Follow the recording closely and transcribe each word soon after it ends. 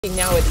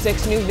Now at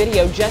 6, new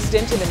video just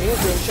into the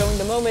newsroom showing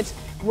the moment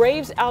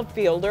Braves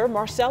outfielder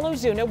Marcell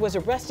Ozuna was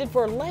arrested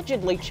for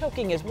allegedly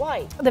choking his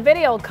wife. The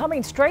video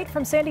coming straight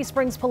from Sandy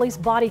Springs police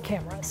body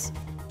cameras.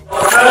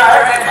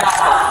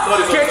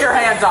 Get your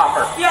hands off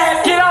her.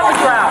 Get on the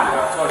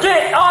ground.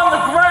 Get on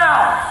the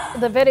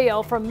ground. The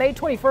video from May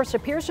 21st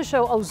appears to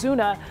show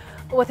Ozuna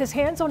with his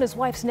hands on his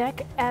wife's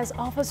neck as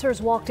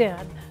officers walked in.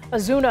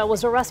 Ozuna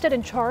was arrested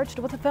and charged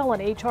with a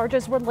felony.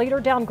 Charges were later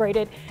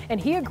downgraded, and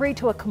he agreed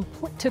to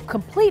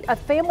complete a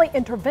family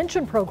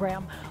intervention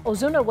program.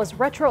 Ozuna was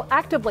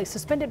retroactively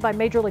suspended by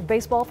Major League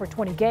Baseball for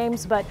 20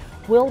 games, but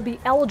will be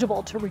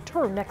eligible to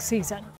return next season.